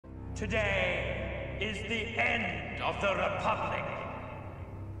Today is the end of the Republic.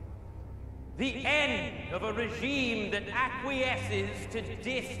 The end of a regime that acquiesces to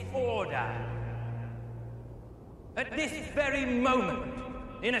disorder. At this very moment,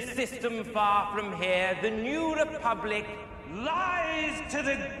 in a system far from here, the new Republic lies to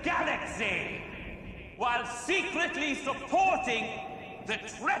the galaxy, while secretly supporting the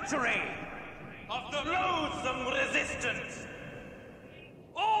treachery of the loathsome resistance.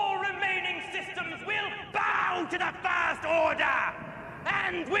 All remaining systems will bow to the First Order,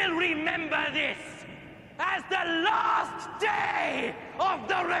 and will remember this as the last day of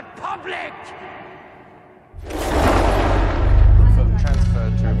the Republic!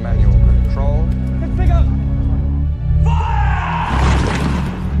 Transfer to manual control.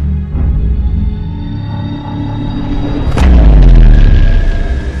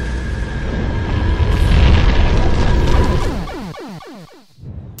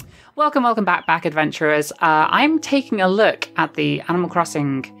 Welcome back, adventurers. I'm taking a look at the Animal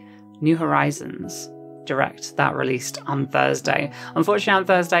Crossing New Horizons Direct that released on Thursday. Unfortunately, on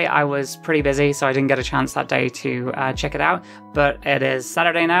Thursday I was pretty busy, so I didn't get a chance that day to check it out, but it is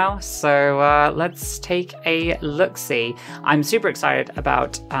Saturday now, so let's take a look-see. I'm super excited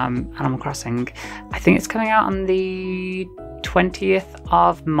about Animal Crossing. I think it's coming out on the 20th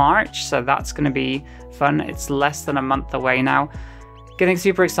of March, so that's going to be fun. It's less than a month away now. Getting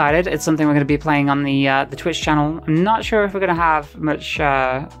super excited. It's something we're going to be playing on the Twitch channel. I'm not sure if we're going to have many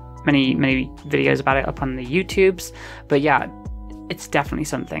videos about it up on the YouTubes, but yeah, it's definitely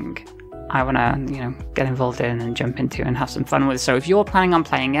something I want to, get involved in and jump into and have some fun with. So if you're planning on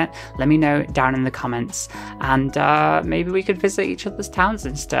playing it, let me know down in the comments, and maybe we could visit each other's towns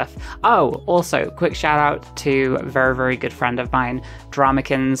and stuff. Oh, also, quick shout out to a very good friend of mine,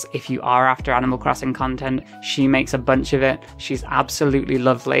 Dramikins. If you are after Animal Crossing content, she makes a bunch of it. She's absolutely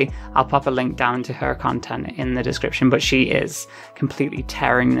lovely. I'll pop a link down to her content in the description, but she is completely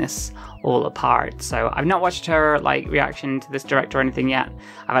tearing this all apart. So I've not watched her reaction to this direct or anything yet.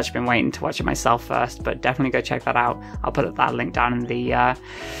 I've actually been waiting to watch it myself first, but definitely go check that out. I'll put that link down in the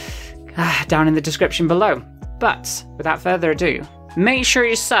description below. But without further ado, make sure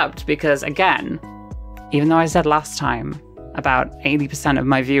you're subbed, because again, even though I said last time about 80% of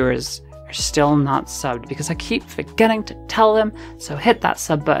my viewers are still not subbed, because I keep forgetting to tell them. So hit that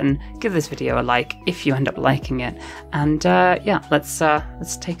sub button, give this video a like if you end up liking it, and yeah, let's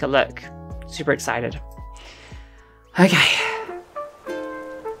take a look. Super excited. Okay.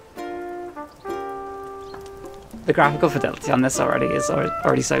 The graphical fidelity on this is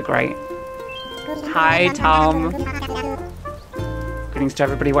already so great. Hi, Tom. Greetings to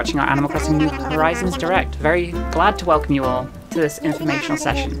everybody watching our Animal Crossing New Horizons Direct. Very glad to welcome you all to this informational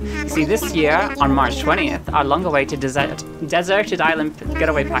session. You see, this year, on March 20th, our long-awaited Deserted Island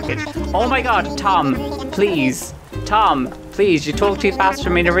Getaway Package. Oh my god, Tom, please, you talk too fast for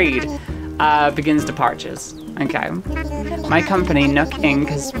me to read. Begins departures. Okay. My company, Nook Inc.,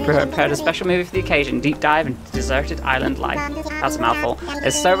 has prepared a special movie for the occasion, Deep Dive into Deserted Island Life. That's a mouthful.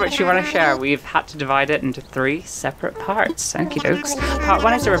 There's so much we want to share, we've had to divide it into 3 separate parts. Okie dokes. Part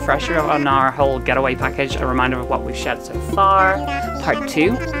 1 is a refresher on our whole getaway package, a reminder of what we've shared so far. Part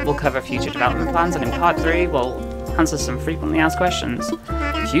 2 will cover future development plans, and in Part 3 we'll answer some frequently asked questions.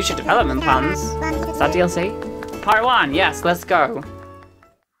 Future development plans? Is that DLC? Part 1, yes, let's go.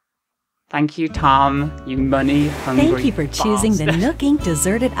 Thank you, Tom, you money-hungry Thank you for choosing the Nook Inc.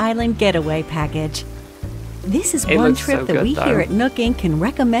 Deserted Island Getaway Package. This is one trip that we here at Nook Inc. can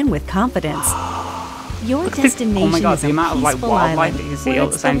recommend with confidence. Your destination is a peaceful island where it's the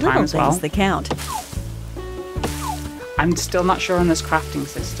little things that count. I'm still not sure on this crafting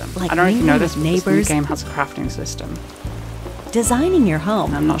system. Like I don't even know this neighbors, game has a crafting system. Designing your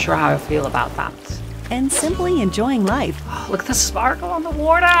home. I'm not sure how I feel about that. And simply enjoying life. Look at the sparkle on the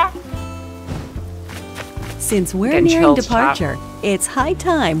water! Since we're nearing departure, it's high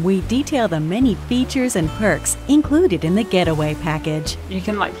time we detail the many features and perks included in the getaway package. You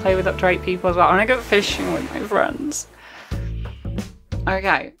can play with up to 8 people as well. I want to go fishing with my friends.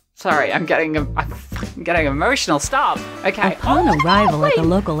 Okay, sorry, I'm getting emotional. Stop. Okay. Upon arrival at the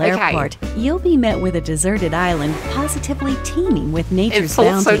local airport, you'll be met with a deserted island positively teeming with nature's bounty.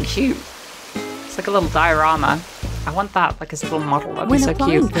 It's all so cute. It's like a little diorama. I want that, as a little model. That'd be so cute. When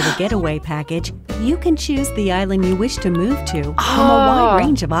applying for the getaway package, you can choose the island you wish to move to from a wide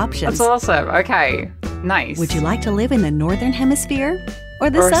range of options. That's awesome. Okay, nice. Would you like to live in the northern hemisphere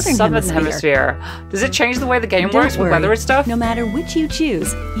or the southern hemisphere? Does it change the way the game works with weather and stuff? No matter which you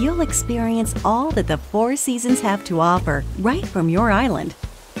choose, you'll experience all that the 4 seasons have to offer right from your island.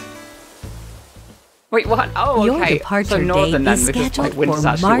 Wait, what? Oh, Your okay. departure so northern date is then, because scheduled like winter's for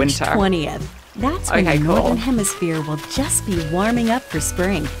actually March winter. 20th. That's when Okay, the cool. Northern Hemisphere will just be warming up for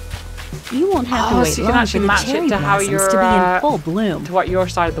spring. You won't have to Oh, wait so you can long for actually the match cherry it to how blossoms you're, to be in full bloom. to what your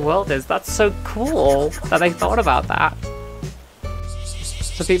side of the world is. That's so cool that they thought about that.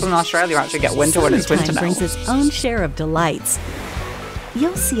 So people in Australia actually get winter when it's winter Summertime now. brings its own share of delights.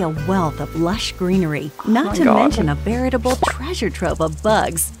 You'll see a wealth of lush greenery, not to mention a veritable treasure trove of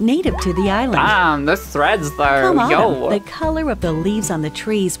bugs native to the island. Damn, those threads though. Come on, Yo. the color of the leaves on the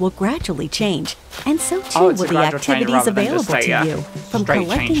trees will gradually change, and so too Oh, it's a will the gradual change activities rather than available just to a, you, from straight change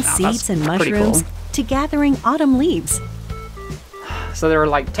collecting now. seeds That's and pretty mushrooms cool. to gathering autumn leaves. So there are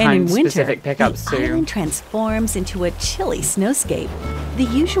like And in winter, time-specific pickups the too. island transforms into a chilly snowscape. The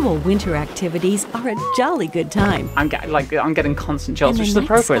usual winter activities are a jolly good time. I'm getting constant chills, And which is the night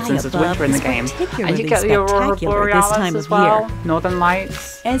appropriate sky since it's above winter in the is game. And particularly you get the aurora spectacular this borealis time as of well, year. northern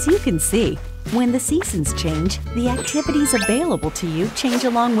lights. As you can see, when the seasons change, the activities available to you change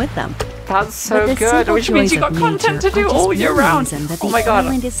along with them. That's so But the good, simple which means joys you got of content to nature do are all just year one round. reason that Oh the my god.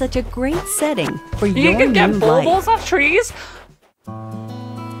 island is such a great setting for You your can get new baubles life. off trees?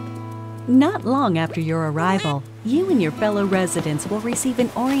 Not long after your arrival, you and your fellow residents will receive an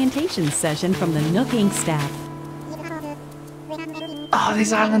orientation session from the Nook Inc. staff. Oh,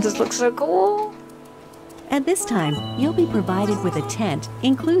 these islanders look so cool. At this time, you'll be provided with a tent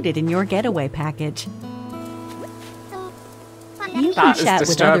included in your getaway package. You can That is chat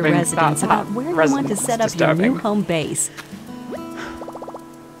with other disturbing. residents That about where you want to residence set is up your new disturbing. home base.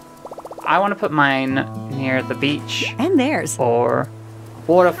 I want to put mine near the beach And theirs. or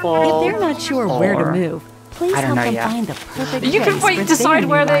waterfall. If they're not sure where to or- move, please I don't help know them yet. find the perfect You can place for decide their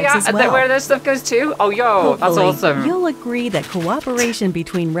where new they lives are, as well. where their stuff goes to. Oh, yo, that's Hopefully, awesome. You'll agree that cooperation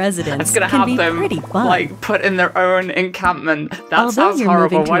between residents It's gonna can have be them pretty fun. like put in their own encampment. That Although sounds you're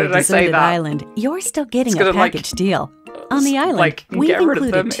horrible. moving Why to a did I say deserted that? island, you're still getting It's a gonna, like, package deal. On the island, like, we've get rid of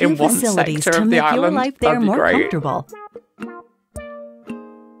included them 2 in one facilities sector to of the make your island. life there That'd be more great. comfortable.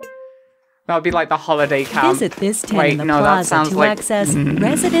 That would be like the holiday camp. Visit this tent Wait, in the no, that plaza sounds to like access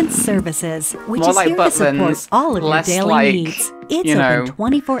resident services, which more is like here to support Butlins, all of your less daily like, needs. It's you open know,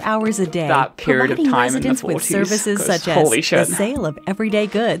 24 hours a day, that period of providing time in the residents with 40s, services 'cause such as holy the shit. sale of everyday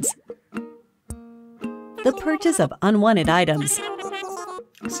goods, the purchase of unwanted items,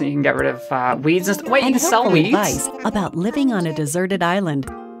 So you can get rid of weeds and stuff. Wait, you and can sell helpful weeds? advice about living on a deserted island.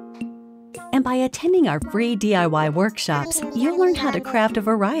 And by attending our free DIY workshops, you'll learn how to craft a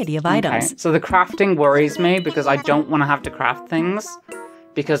variety of items. Okay, so the crafting worries me because I don't want to have to craft things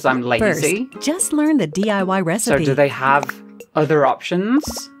because I'm First, lazy. just learn the DIY So recipe. do they have other options?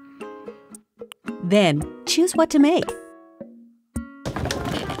 Then, choose what to make.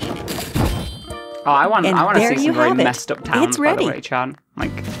 Oh, I want And to there see you some very have it. messed up towns, It's by the ready. way, Chad.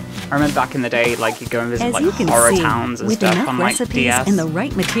 Like, I remember back in the day, like, you go and visit, As like, you can horror see, towns and with stuff enough on, like, recipes DS. and the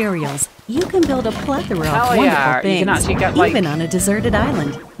right materials, you can build a plethora of Hell wonderful yeah, you things, can actually get, like, even on a deserted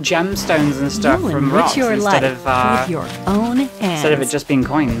island. Gemstones and stuff You'll from enrich rocks your instead life of, with your own hands. instead of it just being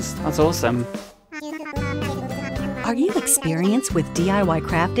coins. That's awesome. Are you experienced with DIY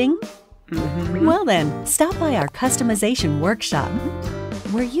crafting? Mm-hmm. Well then, stop by our customization workshop,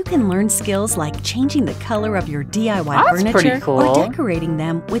 where you can learn skills like changing the color of your DIY That's furniture pretty cool. or decorating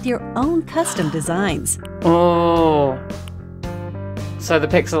them with your own custom designs. Oh. So the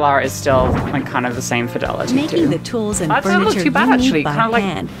pixel art is still, like, kind of the same fidelity, Making too. the tools and That doesn't look furniture too bad, you actually. need by Kinda, like,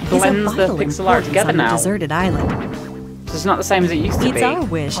 hand is blends of the vital pixel art importance together on a now. deserted island. So it's not the same as it used to It's be. our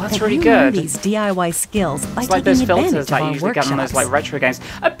wish Oh, that's that really you good. learn these DIY skills by It's like taking those filters advantage of that our you usually get on those, workshops. like, retro games.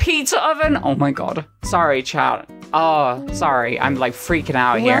 A pizza oven? Oh my god. Sorry, chat. Oh, sorry. I'm, like, freaking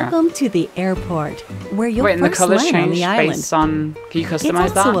out here. Welcome to the airport, where you'll Wait, and the first colors land on change the island. based on... Can you It's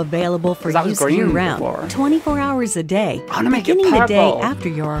customize also that? available for 'Cause that was use green year-round, before. 24 hours a day, I wanna make it beginning the day purple. after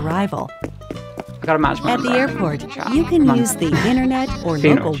your arrival. I gotta match my At the number. airport, Chat. you can Come on. use the internet or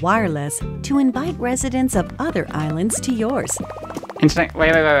Phoenix. local wireless to invite residents of other islands to yours. Internet...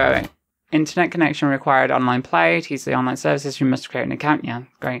 Wait. Internet connection required online play. To use the online services, you must create an account. Yeah,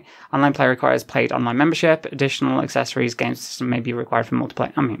 great. Online play requires paid online membership. Additional accessories, game system may be required for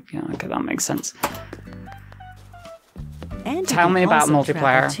multiplayer. I mean, yeah, okay, that makes sense. And Tell you me can about also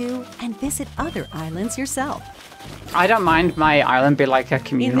multiplayer. travel to and visit other islands yourself. I don't mind my island be like a In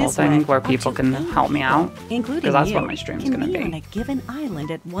communal this thing way, where up people to can 8 help me people, out. including Because that's you, what my stream's can gonna be be. on a given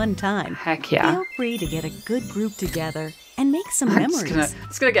island at one time. Heck yeah. Feel free to get a good group together and make some I'm just memories.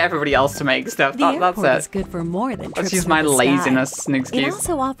 gonna get everybody else to make stuff. The That's airport is it. good for more than Let's trips use through my the sky. laziness as an It excuse.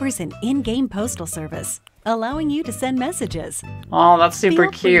 also offers an in-game postal service, allowing you to send messages. Oh, that's super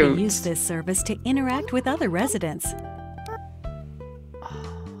Feel free to cute. use this service to interact with other residents.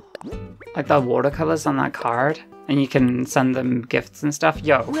 like the watercolors on that card, and you can send them gifts and stuff.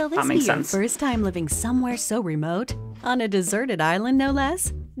 Yo, Will this that makes be your sense. first time living somewhere so remote? On a deserted island, no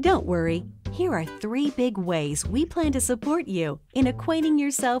less? Don't worry. Here are 3 big ways we plan to support you in acquainting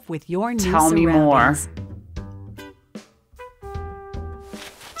yourself with your new Tell me more. surroundings.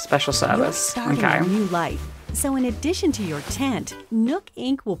 Special You're service. starting Okay. a new life. So in addition to your tent, Nook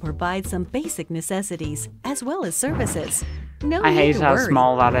Inc. will provide some basic necessities as well as services. No I need hate to how worry.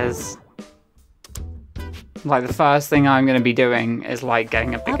 small that is. Like, the first thing I'm going to be doing is, like,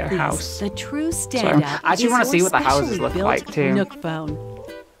 getting a bigger Up these, house. the true standout I actually is wanna see your what the houses specially look built like, too. Nook phone.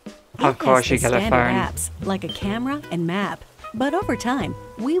 Of course It you has the get a standard phone. apps like a camera and map. But over time,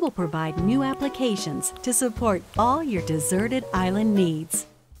 we will provide new applications to support all your deserted island needs.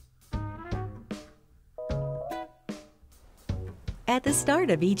 At the start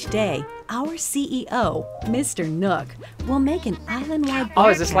of each day, our CEO, Mr. Nook, will make an island-wide Oh,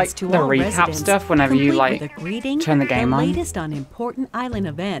 is this like broadcast to the all recap residents, stuff whenever you, complete like, with a greeting, turn the game on? latest on important island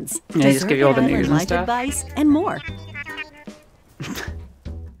events, Yeah, they just give you all the deserted news and island stuff. life advice, and more.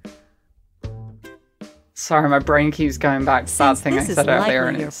 Sorry, my brain keeps going back to that Since thing I this is said earlier, likely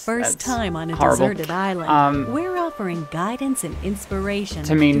and your it's first time on a horrible. deserted island, we're offering guidance and inspiration.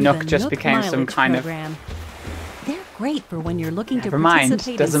 To me, through Nook the just Nook became some Mileage kind of- program. They're great for when you're looking Never to mind,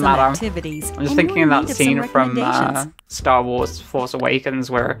 participate doesn't in some matter. activities. I'm just and thinking you're of in that need of some scene from recommendations. Star Wars Force Awakens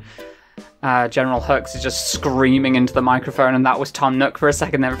where General Hux is just screaming into the microphone, and that was Tom Nook for a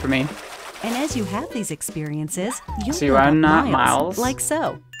second there for me. And as you have these experiences, you'll So you build up earn, miles, miles. like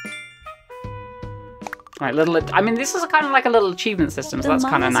so. Right, I mean, this is kind of like a little achievement system, so The that's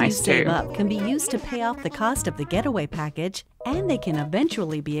kind of miles nice you save too. up can be used to pay off the cost of the getaway package, and they can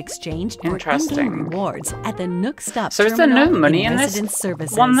eventually be exchanged for Interesting. in-game rewards at the Nook Stop So is there terminal no money in this Resident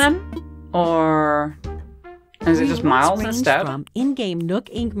Services. one then? Or is it just Rewards miles range instead? from in-game Nook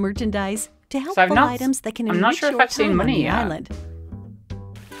Inc. merchandise to So I've helpful not- items that can I'm enrich not sure if your I've seen time money on the yet. island.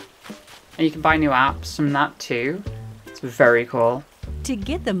 And you can buy new apps from that too. It's very cool. To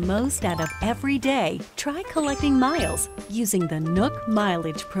get the most out of every day, try collecting miles using the Nook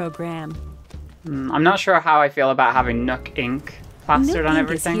Mileage program. I'm not sure how I feel about having Nook Inc. plastered Nook on Inc.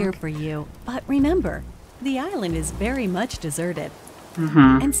 everything. is here for you, but remember, the island is very much deserted.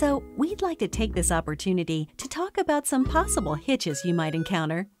 Mm-hmm. And so we'd like to take this opportunity to talk about some possible hitches you might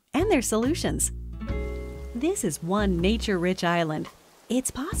encounter and their solutions. This is one nature-rich island. It's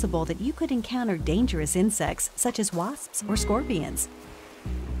possible that you could encounter dangerous insects such as wasps or scorpions.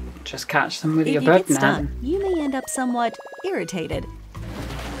 Just catch them with If your you bird get net. stung, you may end up somewhat irritated.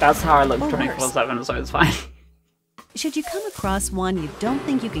 That's how I look Or 24/7, so it's fine. Should you come across one you don't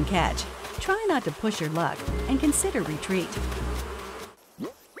think you can catch, try not to push your luck and consider retreat.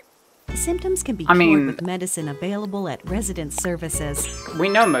 Symptoms can be I cured mean- with medicine available at resident services. We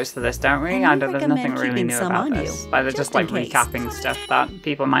know most of this, don't we? And I we don't, there's recommend nothing really keeping new some about on this. you, Like, they're just just like in case. recapping stuff that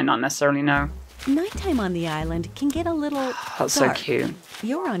people might not necessarily know. Nighttime on the island can get a little That's so dark. cute.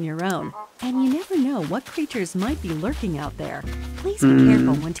 You're on your own, and you never know what creatures might be lurking out there. Please be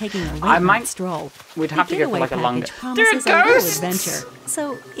careful when taking a I late might- night stroll. We'd The have to go for getaway like a longer. package promises There a are little ghosts! adventure.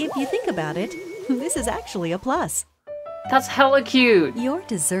 So if you think about it, this is actually a plus. That's hella cute. Your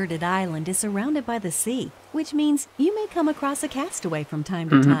deserted island is surrounded by the sea, which means you may come across a castaway from time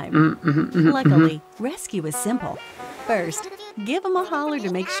to time. Luckily, rescue is simple. First, give them a holler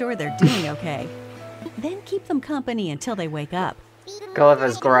to make sure they're doing okay. Then keep them company until they wake up.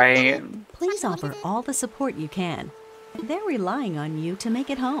 Gulliver's great. Please offer all the support you can. They're relying on you to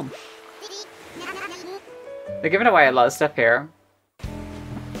make it home. They're giving away a lot of stuff here.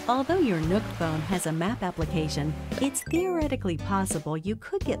 Although your Nook phone has a map application, it's theoretically possible you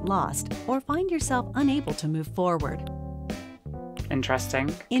could get lost or find yourself unable to move forward. Interesting.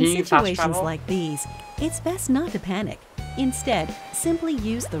 In Can you fast situations travel? like these, it's best not to panic. Instead, simply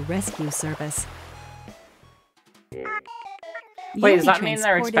use the rescue service. Wait, You'll does be that mean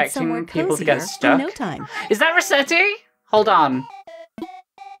they're transported somewhere expecting people to get cozier stuck? in no time. Is that Rossetti? Hold on.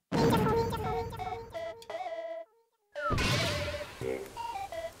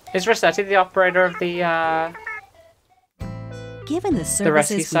 Is Rossetti the operator of the, Given the rescue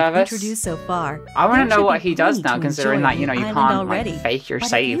services we've service? introduced so far, I want there to know should what be he does plenty now, to considering enjoy that, you know, on you the can't island already. like fake your But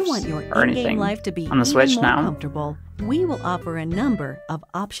saves if you want your or in-game anything life to be on the even Switch more now. comfortable, we will offer a number of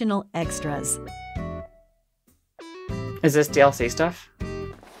optional extras. Is this DLC stuff?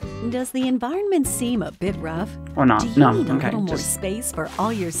 Does the environment seem a bit rough? Or not? Do you No, need a okay, little more just- space for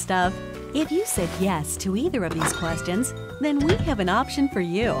all your stuff? If you said yes to either of these questions, then we have an option for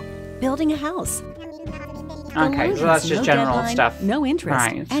you. Building a house. The Okay, loan so that's has just no general deadline, stuff. No interest,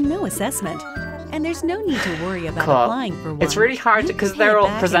 Right. and no assessment. And there's no need to worry about applying for one. It's really hard because they're all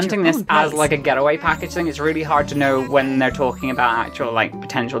presenting this as like a getaway package thing. It's really hard to know when they're talking about actual like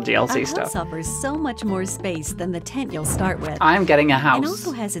potential DLC stuff. House offers so much more space than the tent you'll start with. I'm getting a house. And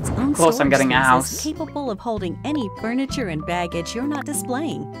also has its own of course I'm getting a house. Capable of holding any furniture and baggage you're not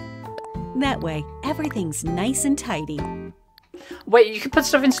displaying. That way, everything's nice and tidy. Wait, you can put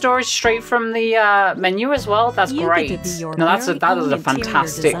stuff in storage straight from the menu as well? That's great. No, that is a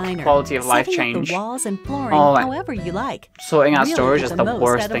fantastic quality of life change. The walls and flooring however you like. Sorting out storage is the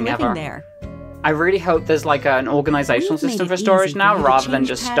worst thing ever. There. I really hope there's like an organizational system for storage now rather than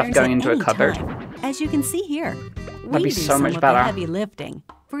just stuff going into a cupboard. As you can see here, that'd be so much better. Heavy lifting,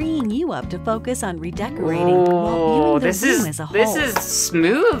 freeing you up to focus on redecorating while viewing the room as a whole. This is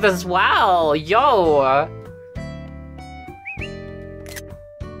smooth as well. Yo.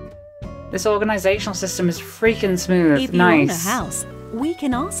 This organizational system is freaking smooth. If you own a house, we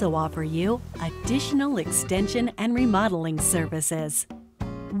can also offer you additional extension and remodeling services.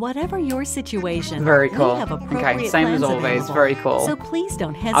 Whatever your situation, very cool. We have appropriate okay, same as always. Available. Very cool. So please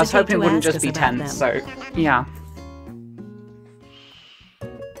don't hesitate. I was hoping it wouldn't to just be tents. So yeah.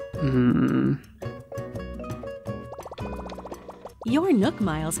 Your Nook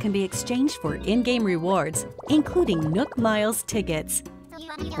Miles can be exchanged for in-game rewards, including Nook Miles tickets.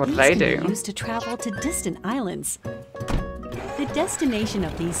 What do they do? These can be used to travel to distant islands. The destination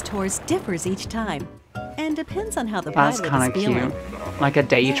of these tours differs each time, and depends on how the pilot is feeling. That's kind of cute. Like a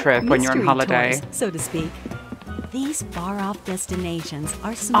day trip when you're on holiday. Tours, so to speak. These far-off destinations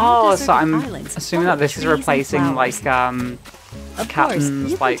are small so I'm islands assuming that this is replacing like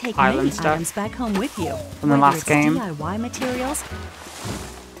Captain's like island stuff back home with you, from the last game. DIY materials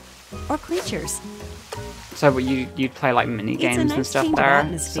or creatures. So you'd play like mini games and stuff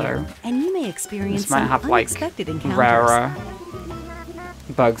there. So and you may experience this might have like rarer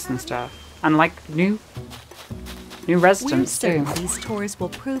bugs and stuff, and like new residents too. These tours will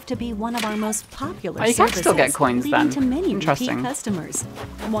prove to be one of our most popular you can still get coins then. To many Interesting. Repeat customers.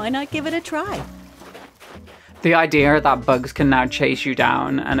 Why not give it a try? The idea that bugs can now chase you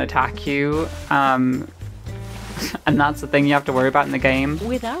down and attack you, and that's the thing you have to worry about in the game.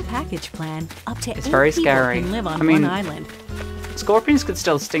 With our package plan, up to it's very scary. Can live on one island. Scorpions could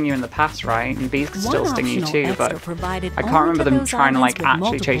still sting you in the past, right? And bees could still sting you too, but I can't remember them trying to like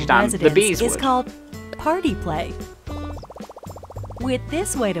actually chase you down. The bees would. It's called party play. With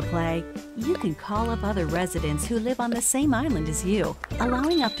this way to play, you can call up other residents who live on the same island as you,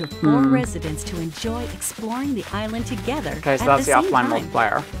 allowing up to 4 residents to enjoy exploring the island together. Okay, so that's the offline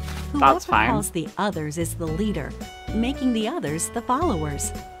multiplayer. That's fine. Whoever calls the others is the leader, making the others the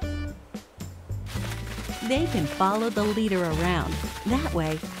followers. They can follow the leader around. That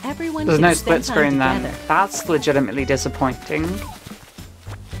way, everyone There's can no spend split screen time then. That's legitimately disappointing.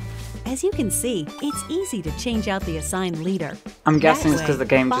 As you can see, it's easy to change out the assigned leader. I'm guessing it's because the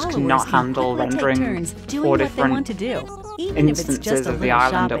game just cannot handle rendering 4 different instances of the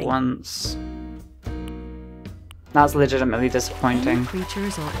island at once. That's legitimately disappointing.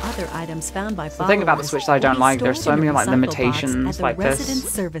 Creatures or other items found by the thing about the Switch that I don't like, there's so many like limitations like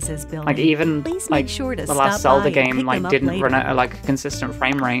this. Like even like the last Zelda game like didn't run at like a consistent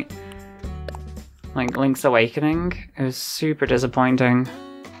frame rate. Like Link's Awakening, it was super disappointing.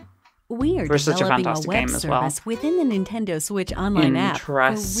 We are developing a web service within the Nintendo Switch online app for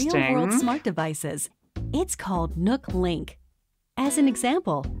real-world smart devices. It's called Nook Link. As an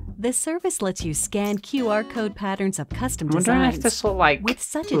example, the service lets you scan QR code patterns of custom designs. I wonder if this will like with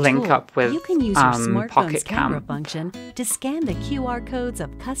such a link tool, up with you can use your smartphone's Pocket camera Cam. function to scan the QR codes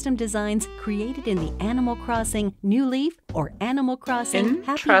of custom designs created in the Animal Crossing New Leaf or Animal Crossing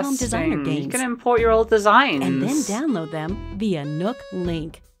Happy Home Designer games. You can import your old designs. And then download them via Nook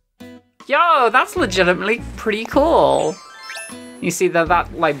Link. Yo, that's legitimately pretty cool. You see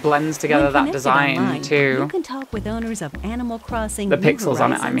that like blends together that design online, too. You can talk with owners of Animal Crossing, the pixels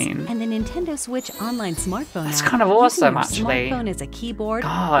on it, I mean, and the Nintendo Switch online smartphone. That's kind of awesome, actually. Smartphone as a keyboard.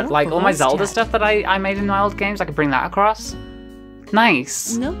 God, like all my Zelda stuff that I made in my old games, I could bring that across.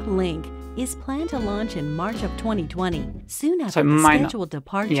 Nice. Nook Link is planned to launch in March of 2020, soon after the scheduled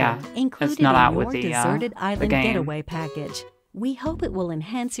departure, included in your Deserted Island Getaway package. We hope it will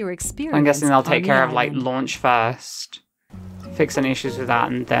enhance your experience. I'm guessing they'll take care of like launch first, fix any issues with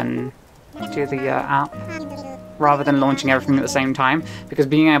that, and then do the app, rather than launching everything at the same time, because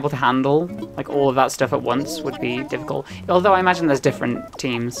being able to handle like all of that stuff at once would be difficult. Although I imagine there's different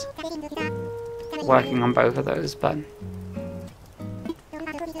teams working on both of those, but...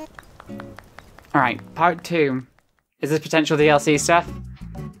 Alright, part 2. Is this potential DLC stuff?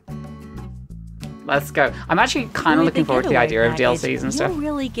 Let's go. I'm actually kind of looking forward to the idea of DLCs and stuff. You'll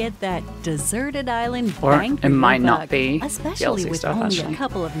really get that deserted island Or bang for it might your not buck, be especially DLC with stuff, only actually. a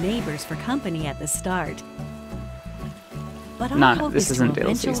couple of neighbors for company at the start. But No, our hope this is to isn't DLC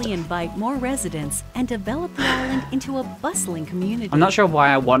eventually stuff. invite more residents and develop the island into a bustling community. I'm not sure why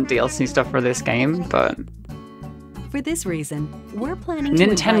I want DLC stuff for this game, but For this reason, we're planning to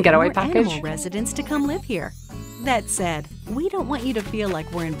Nintendo invite getaway more package? animal residents to come live here. That said, we don't want you to feel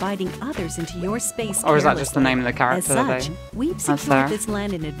like we're inviting others into your space. Or is that just the carelessly. name of the character that As they- such, we've That's secured fair. this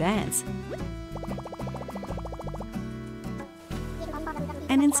land in advance.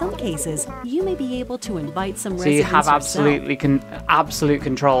 And in some cases, you may be able to invite some so you residents have yourself. absolute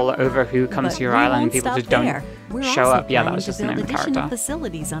control over who comes But to your we island. won't People stop just don't there. We're show also up. Yeah, that planning was to just the name build of the additional character.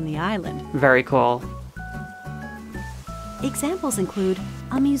 facilities on the island. Very cool. Examples include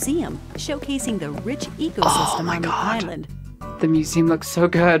a museum showcasing the rich ecosystem my on the God. island. The museum looks so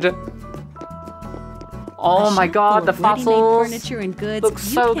good. A Oh my shop god, full the of ready-made fossils furniture and goods look you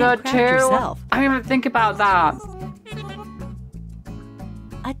so can't good craft too. yourself. I didn't even think about that.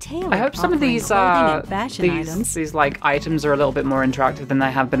 A tailored I hope some of offering these clothing and fashion items. these like items are a little bit more interactive than they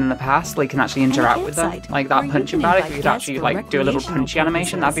have been in the past. Like you can actually interact with them. campsite, Like that where you punching can bag, if invite you could guests actually for like do a little recreational punchy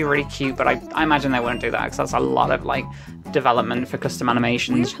animation, that'd be purposes. really cute. But I imagine they wouldn't do that because that's a lot of like development for custom We're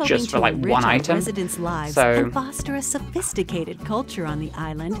animations hoping just for to like enrich one our item. residents' lives So- and foster a sophisticated culture on the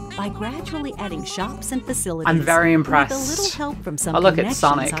island by gradually adding shops and facilities. I'm very With impressed. a little help from some Oh, look, connections it's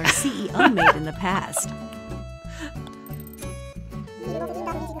Sonic. our CEO made in the past.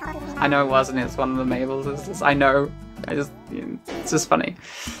 I know it wasn't. It's one of the Mabels. I know. It's just funny.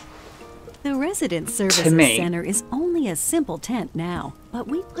 The Resident Services me- Center is only a simple tent now, but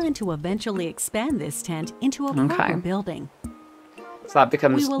we plan to eventually expand this tent into a proper building. So that We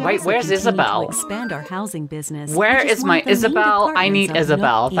becomes. will Wait, also where's continue Isabel? to expand our housing business. Where which is one my of the main Isabel? I need departments of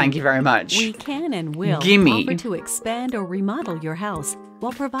Isabel. Nook Thank Inc. you very much. We can and will Gimme. offer to expand or remodel your house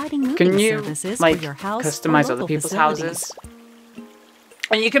while providing moving Can you services like for your house customize or other local people's facilities. houses?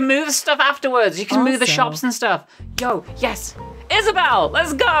 And you can move stuff afterwards. You can move the Also- shops and stuff. Yo, yes, Isabel,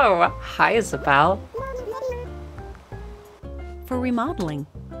 let's go. Hi, Isabel. For remodeling,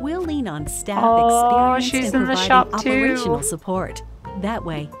 we'll lean on staff Oh, experience she's in in the providing shop too. operational support. That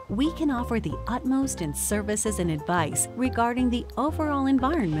way, we can offer the utmost in services and advice regarding the overall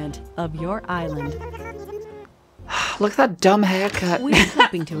environment of your island. Look at that dumb haircut. We're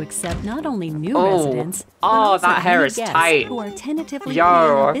hoping to accept not only new Oh. residents, but Oh, also that hair any is guests tight. who are tentatively Yo.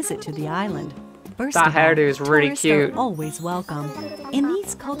 planning a visit to the island. First That of all, hairdo is really tourists cute. are always welcome. In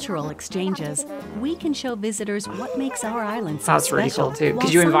these cultural exchanges, we can show visitors what makes our island so That's really special. cool too. while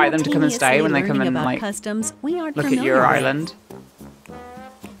Could you invite them to come and stay when they come simultaneously and learning like about customs we aren't look at familiar your with. island?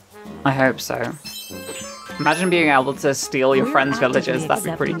 I hope so. Imagine being able to steal your We're friends' actively villages. That'd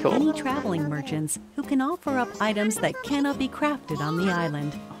be pretty accepting cool. Any traveling merchants who can offer up items that cannot be crafted on the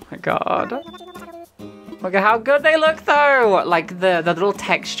island. Oh my god. Look at how good they look though! Like the little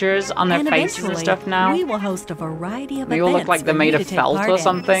textures on their And faces and eventually, stuff now. we will host a variety of They all look events like they're for made you of to take felt part or in,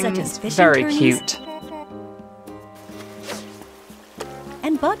 something. such as It's fishing very tourneys cute.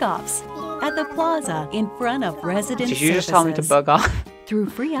 and bug-offs at the plaza in front of resident Did you just tell me to services. bug off? Through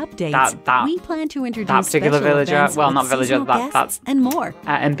free updates, That- we plan to introduce that particular special villager- events well, with not villager, seasonal that- guests and more.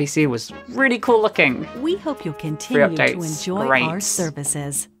 NPC was really cool looking. We hope you'll continue to updates, enjoy great. our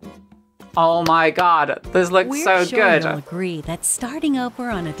services. Oh my god, this looks We're so sure good. you'll agree that starting over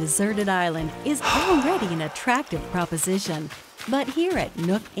on a deserted island is already an attractive proposition. But here at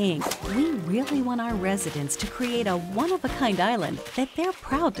Nook Inc., we really want our residents to create a one-of-a-kind island that they're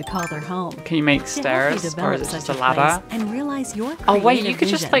proud to call their home. Can you make To help you stairs or develop is it just such a place ladder? and realize your Oh, wait, you creative could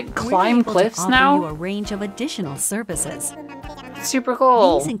just, vision, like, we're climb able to cliffs offer now? you a range of additional services. Super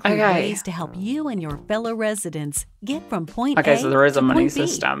cool. These include Okay. ways to help you and your fellow residents get from point Okay, A so there is a to money point B.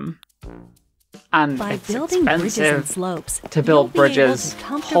 system. And By it's building bridges and expensive. slopes, to build you'll be able bridges. to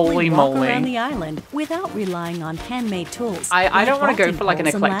comfortably Holy walk moly. around the island without relying on handmade tools. I like don't want to go vaulting for like an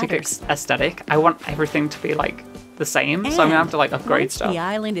poles and eclectic ladders. aesthetic. I want everything to be like the same. So I'm gonna have to like upgrade once stuff. the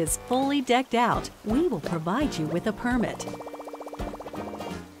island is fully decked out, we will provide you with a permit.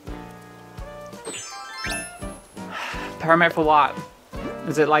 Permit for what?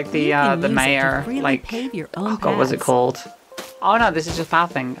 Is it like You can the use it to mayor? freely Like pave your own oh god, what's it paths. called? Oh no, this is just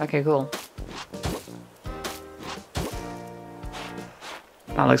pathing. Okay, cool.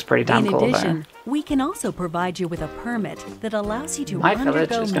 That looks pretty damn In cool addition, we can also provide you with a permit that allows you to My village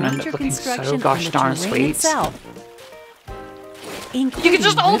undergo is gonna end up major looking so construction gosh on the darn terrain sweet. itself. You can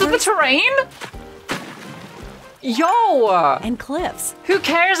just alter the terrain? Yo! and cliffs. Who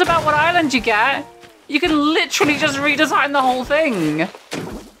cares about what island you get? You can literally just redesign the whole thing.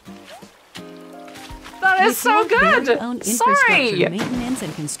 is so good! Sorry! Maintenance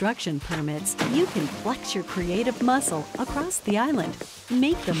and construction permits, you can flex your creative muscle across the island.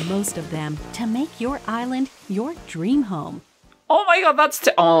 Make the most of them to make your island your dream home. Oh my god,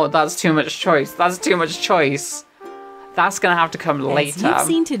 that's too much choice. That's too much choice. That's gonna have to come later. As you've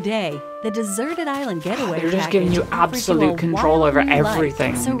seen today, the Deserted Island Getaway They're just giving you absolute control over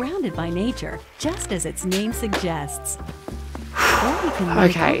everything. Surrounded by nature, just as its name suggests. Or you can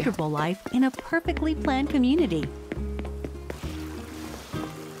live a comfortable life in a perfectly planned community.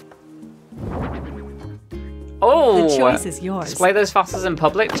 Oh! The choice is yours. Display those fossils in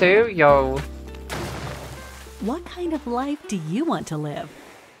public too? Yo. What kind of life do you want to live?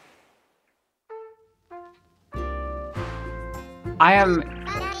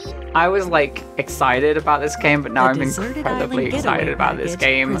 I was like excited about this game, but now I'm incredibly excited about this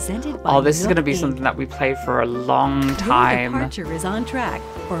game. Oh, this is going to be something that we play for a long time. Your departure is on track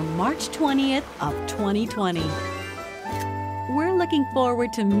for March 20th of 2020. We're looking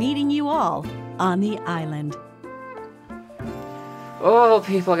forward to meeting you all on the island. Oh,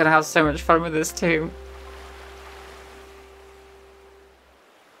 people are going to have so much fun with this too.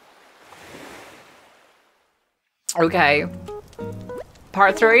 Okay.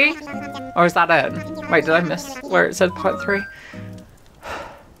 Part 3? Or is that it? Wait, did I miss where it said part 3?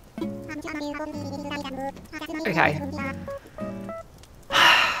 Okay.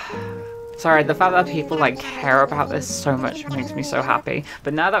 Sorry, the fact that people like care about this so much makes me so happy.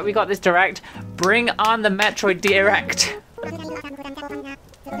 But now that we got this direct, bring on the Metroid Direct.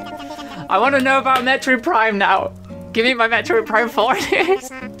 I want to know about Metroid Prime now. Give me my Metroid Prime 4.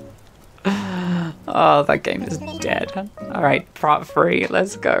 Oh, that game is dead. Alright, part 3,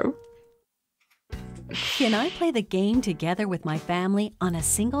 let's go. Can I play the game together with my family on a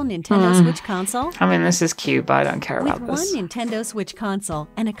single Nintendo Switch console? I mean, this is cute, but I don't care about this. With one Nintendo Switch console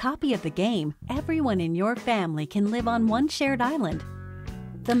and a copy of the game, everyone in your family can live on one shared island.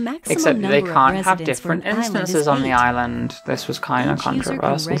 The maximum Except number they can't of have different instances on the island. This was kind of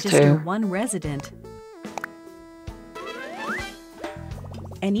controversial too. One resident.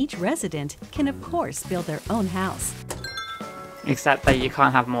 And each resident can, of course, build their own house. Except that you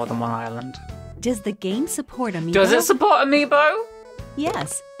can't have more than one island. Does the game support Amiibo? Does it support Amiibo?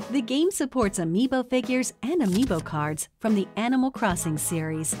 Yes, the game supports Amiibo figures and Amiibo cards from the Animal Crossing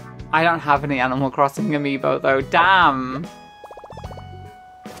series. I don't have any Animal Crossing Amiibo though, damn!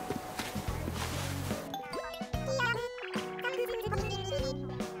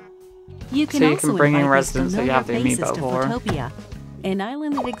 You can so you also can bring in invite residents that you have the Amiibo for. Photopia, an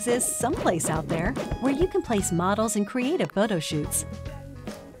island that exists someplace out there where you can place models and creative photo shoots.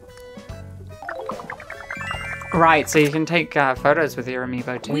 Right, so you can take photos with your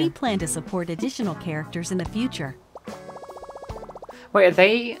Amiibo too. We plan to support additional characters in the future. Wait, are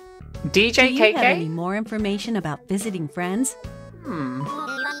they DJ Do you KK? have any more information about visiting friends?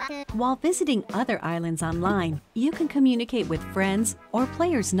 While visiting other islands online, you can communicate with friends or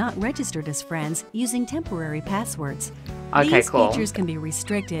players not registered as friends using temporary passwords. Okay, These cool. features can be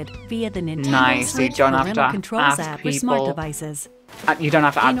restricted via the Nintendo Nice, so you Switch don't have Parental to Controls ask app for smart people. devices. You don't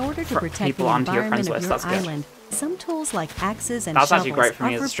have to add In order to protect people the onto your friends environment list, of your that's good. island, some tools like axes and That's actually shovels great for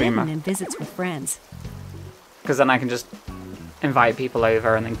me are as a forbidden streamer. in visits with friends. Because then I can just invite people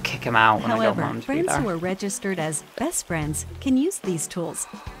over and then kick them out when I don't However, want them to be friends there. who are registered as best friends can use these tools.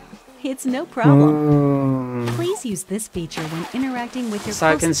 It's no problem. Ooh. Please use this feature when interacting with your So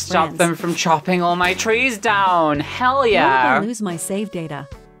I can closest stop friends. them from chopping all my trees down. Hell What if yeah! I lose my save data?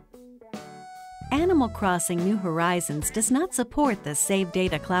 Animal Crossing New Horizons does not support the Save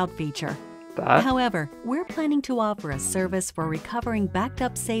Data Cloud feature. But However, we're planning to offer a service for recovering backed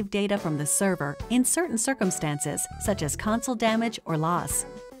up save data from the server in certain circumstances, such as console damage or loss.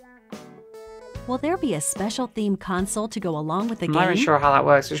 Will there be a special themed console to go along with the I'm game? not even sure how that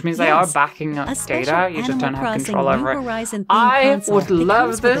works, which means they are Yes, backing up a special data. You just don't Animal have Crossing control over New it. Horizon themed I console would that love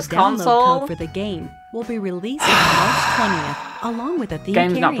comes with this a download console. code for the game will be released on March 20th, along with a themed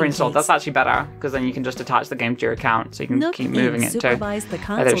Game's not carrying pre-installed. case. That's actually better because then you can just attach the game to your account, so you can Nook keep moving Inc. it to supervise the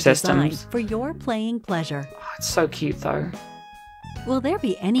console other design systems. for your playing pleasure. Oh, it's so cute though. Will there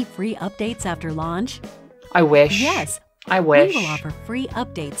be any free updates after launch? I wish. Yes. I wish. We will offer free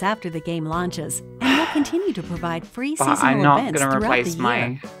updates after the game launches, and we'll continue to provide free But seasonal I'm not events going to throughout replace the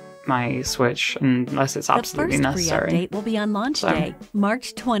year. my Switch unless it's absolutely The first necessary. free update will be on launch So- day,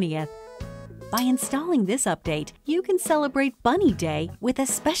 March 20th. By installing this update, you can celebrate Bunny Day with a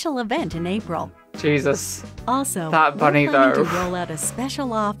special event in April. Jesus. Also, That bunny, we're planning though. to roll out a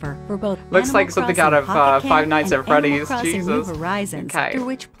special offer for both Looks Animal like something Crossing out of, Pocket Five Camp Nights and at Freddy's. Animal Crossing New Jesus. Horizons, Okay. through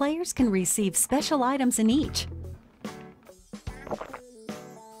which players can receive special items in each.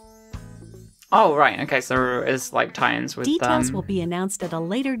 Oh, right. Okay, so there is like tie-ins with Details will be announced at a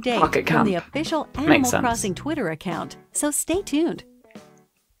later date Pocket from Camp. the official Animal Crossing Twitter account, so stay tuned.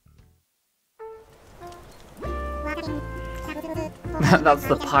 That's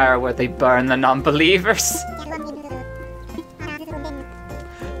the pyre where they burn the non-believers.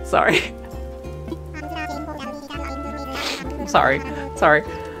 Sorry. Sorry.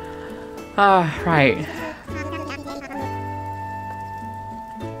 Right.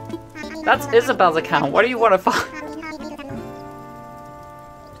 That's Isabel's account. What do you want to find?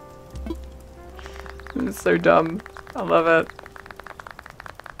 It's so dumb. I love it.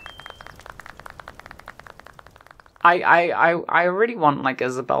 I really want like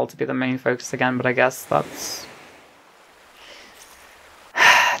Isabel to be the main focus again, but I guess that's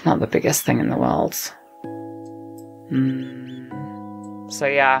not the biggest thing in the world. So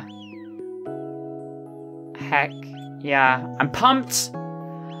yeah. Heck yeah. I'm pumped!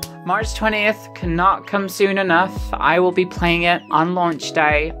 March 20th cannot come soon enough. I will be playing it on launch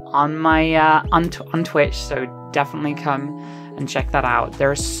day on my on Twitch, so definitely come and check that out.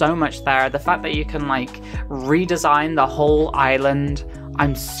 There is so much there. The fact that you can like redesign the whole island,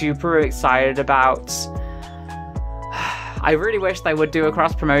 I'm super excited about. I really wish they would do a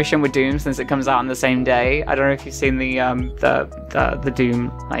cross promotion with Doom since it comes out on the same day. I don't know if you've seen the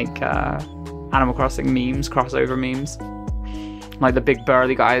Doom like Animal Crossing memes, crossover memes. Like the big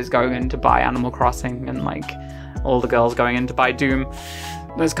burly guys going in to buy Animal Crossing and like all the girls going in to buy Doom.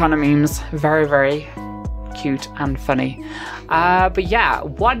 Those kind of memes. Very, very cute and funny. But yeah,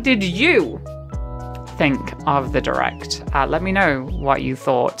 what did you think of the Direct? Let me know what you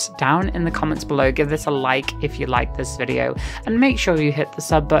thought down in the comments below. Give this a like if you like this video. And make sure you hit the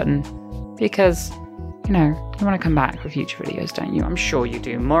sub button because, you know, you want to come back for future videos, don't you? I'm sure you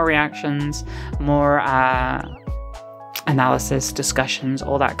do. More reactions, more analysis, discussions,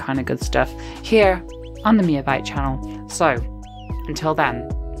 all that kind of good stuff here on the Miabyte channel. So, until then,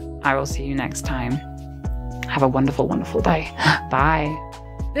 I will see you next time. Have a wonderful, wonderful day. Bye.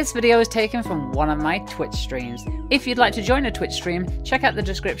 This video is taken from one of my Twitch streams. If you'd like to join a Twitch stream, check out the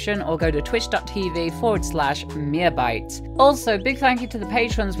description or go to twitch.tv/Miabyte. Also, big thank you to the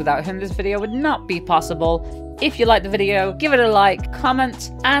patrons without whom this video would not be possible. If you like the video, give it a like,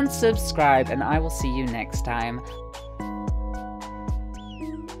 comment, and subscribe, and I will see you next time.